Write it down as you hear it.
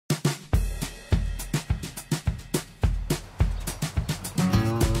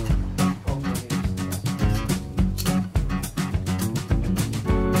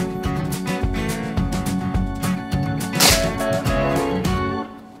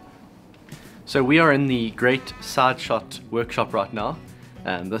So we are in the great Side-Shot workshop right now.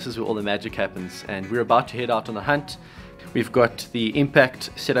 This is where all the magic happens, and we're about to head out on the hunt. We've got the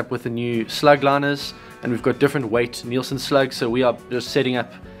Impact set up with the new slug liners, and we've got different weight Nielsen slugs, so we are just setting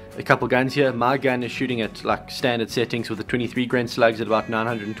up a couple guns here. My gun is shooting at like standard settings with the 23 grain slugs at about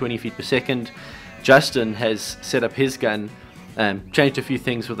 920 feet per second. Justin has set up his gun, changed a few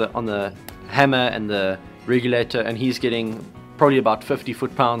things with on the hammer and the regulator, and he's getting probably about 50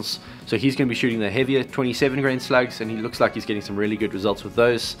 foot-pounds, so he's going to be shooting the heavier 27 grain slugs, and he looks like he's getting some really good results with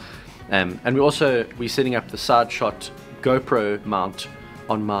those. And we're setting up the Side-Shot GoPro mount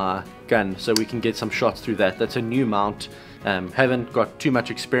on my gun, so we can get some shots through that. That's a new mount. Haven't got too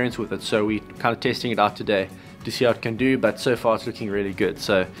much experience with it, so we're kind of testing it out today to see how it can do, but so far it's looking really good.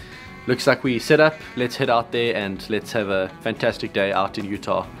 So looks like we set up. Let's head out there and let's have a fantastic day out in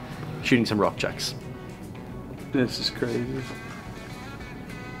Utah shooting some Rockchucks. This is crazy.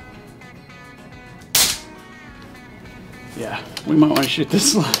 Yeah, we might want to shoot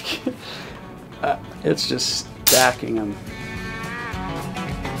this slug. It's just stacking them.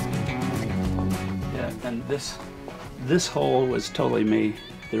 Yeah, and this hole was totally me.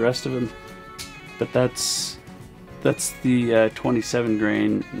 The rest of them, but that's the 27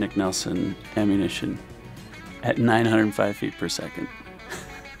 grain Nick Nelson ammunition at 905 feet per second.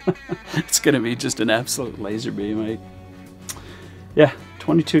 It's gonna be just an absolute laser beam. Yeah,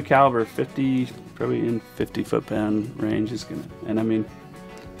 22 caliber, 50, probably in 50 foot-pound range is gonna, and I mean,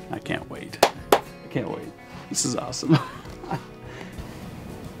 I can't wait. I can't wait. This is awesome.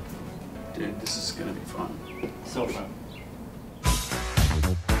 Dude, this is gonna be fun. So fun.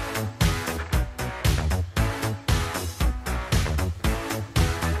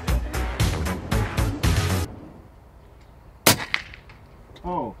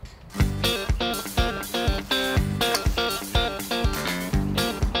 Oh.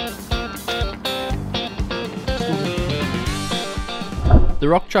 The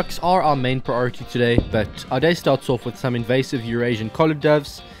Rockchucks are our main priority today, but our day starts off with some invasive Eurasian collared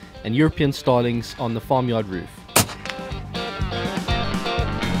doves and European starlings on the farmyard roof.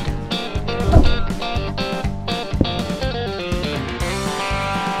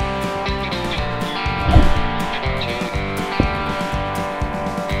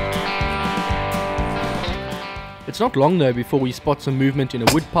 It's not long though before we spot some movement in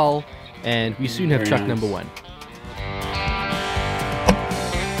a wood pile, and we soon have chuck number one.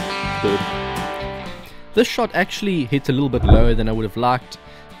 Good. This shot actually hits a little bit lower than I would have liked,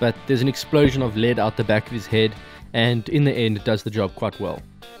 but there's an explosion of lead out the back of his head, and in the end it does the job quite well.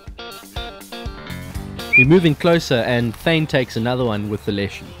 We move in closer and Thane takes another one with the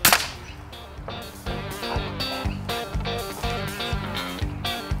Leshy.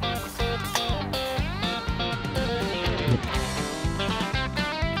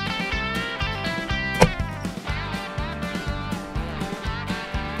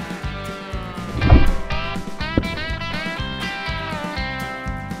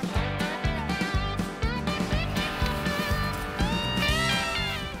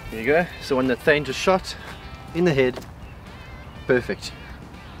 There you go, so one that Thane just shot in the head, perfect.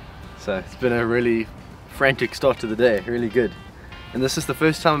 So it's been a really frantic start to the day, really good. And this is the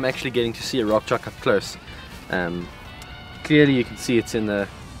first time I'm actually getting to see a Rockchuck up close. Clearly you can see it's in the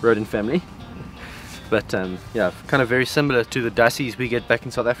rodent family, but yeah, kind of very similar to the dassies we get back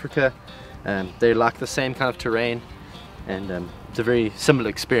in South Africa. They like the same kind of terrain, and it's a very similar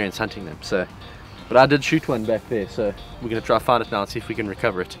experience hunting them. So. But I did shoot one back there, so we're going to try to find it now and see if we can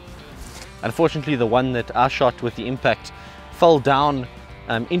recover it. Unfortunately, the one that I shot with the Impact fell down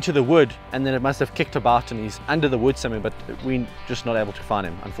into the wood, and then it must have kicked about and he's under the wood somewhere, but we're just not able to find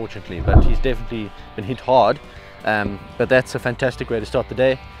him, unfortunately. But he's definitely been hit hard. But that's a fantastic way to start the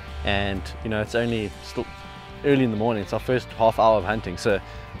day, and you know, it's only still early in the morning. It's our first half hour of hunting, so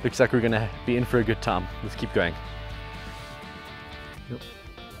looks like we're going to be in for a good time. Let's keep going. Yep.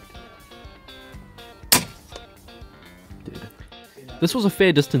 This was a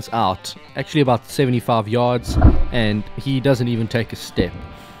fair distance out, actually about 75 yards, and he doesn't even take a step.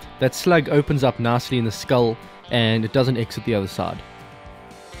 That slug opens up nicely in the skull and it doesn't exit the other side.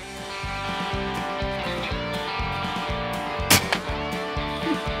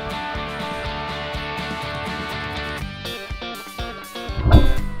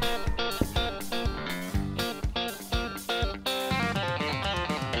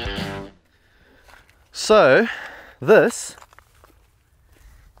 So, this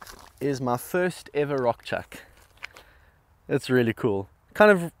is my first ever Rockchuck. It's really cool.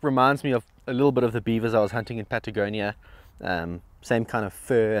 Kind of reminds me of a little bit of the beavers I was hunting in Patagonia. Same kind of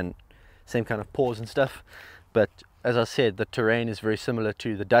fur and same kind of paws and stuff, but as I said, the terrain is very similar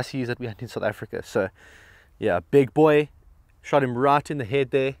to the dussies that we had in South Africa. So yeah, big boy, shot him right in the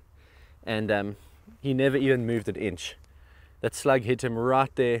head there, and he never even moved an inch. That slug hit him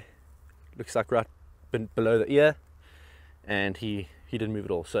right there, looks like right below the ear, and he didn't move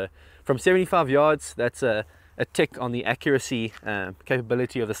at all. So from 75 yards, that's a tick on the accuracy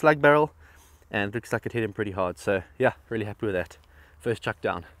capability of the slug barrel, and it looks like it hit him pretty hard. So yeah, really happy with that. First chuck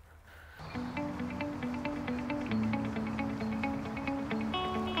down.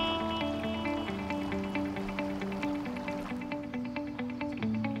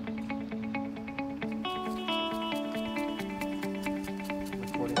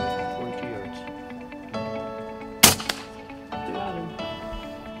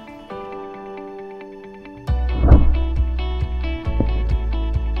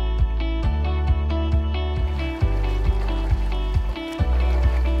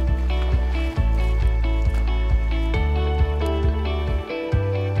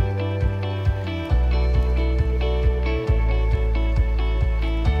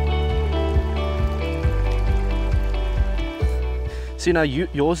 See, now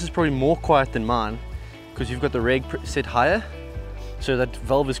yours is probably more quiet than mine because you've got the reg set higher, so that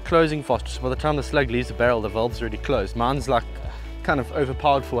valve is closing faster. So by the time the slug leaves the barrel, the valve's already closed. Mine's like kind of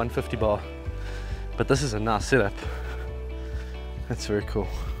overpowered for 150 bar, but this is a nice setup. That's very cool.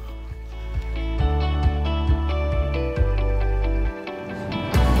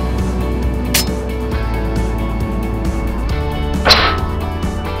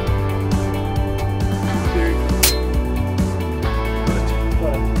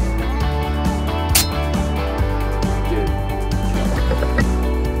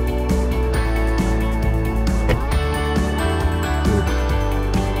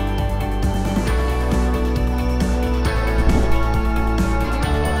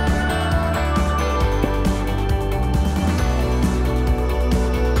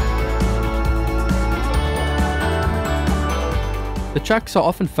 The chucks are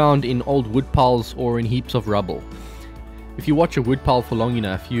often found in old wood piles or in heaps of rubble. If you watch a wood pile for long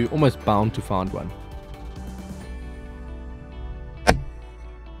enough, you're almost bound to find one.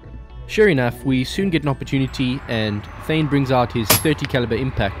 Sure enough, we soon get an opportunity and Thane brings out his 30 caliber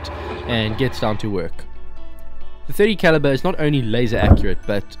impact and gets down to work. The 30 caliber is not only laser accurate,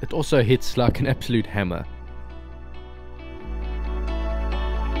 but it also hits like an absolute hammer.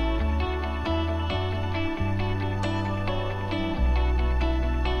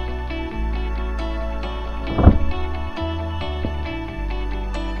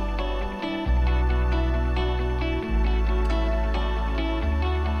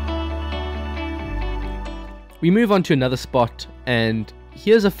 We move on to another spot, and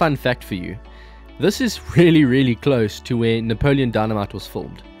here's a fun fact for you. This is really close to where Napoleon Dynamite was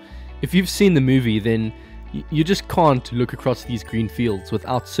filmed. If you've seen the movie, then you just can't look across these green fields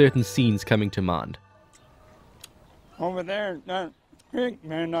without certain scenes coming to mind. Over there at that creek,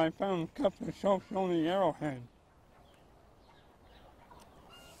 man, I found a couple of soaps on the arrowhead.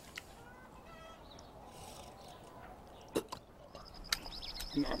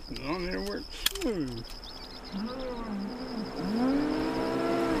 Nothing on there where it's smooth.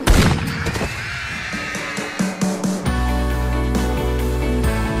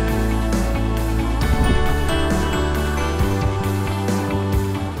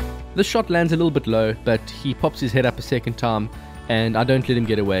 This shot lands a little bit low, but he pops his head up a second time, and I don't let him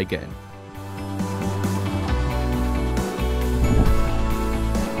get away again.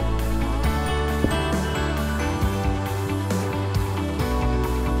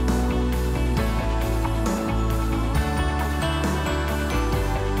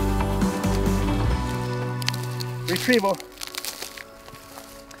 Retrieval.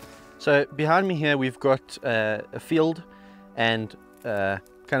 So behind me here we've got a field and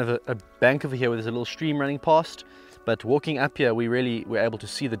kind of a bank over here where there's a little stream running past, but walking up here we really were able to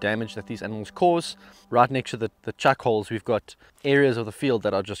see the damage that these animals cause. Right next to the chuck holes we've got areas of the field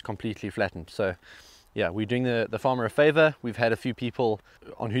that are just completely flattened. So yeah, we're doing the farmer a favor. We've had a few people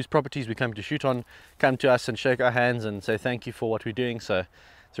on whose properties we come to shoot on come to us and shake our hands and say thank you for what we're doing. So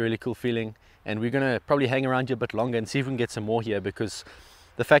it's a really cool feeling, and we're going to probably hang around here a bit longer and see if we can get some more here, because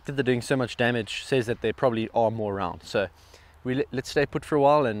the fact that they're doing so much damage says that there probably are more around. So let's stay put for a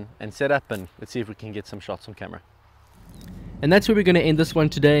while and set up, and let's see if we can get some shots on camera. And that's where we're going to end this one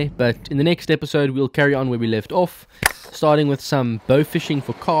today, but in the next episode we'll carry on where we left off, starting with some bow fishing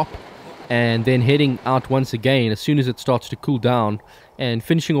for carp, and then heading out once again as soon as it starts to cool down, and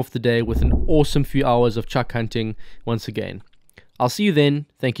finishing off the day with an awesome few hours of chuck hunting once again. I'll see you then.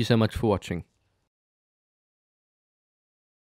 Thank you so much for watching.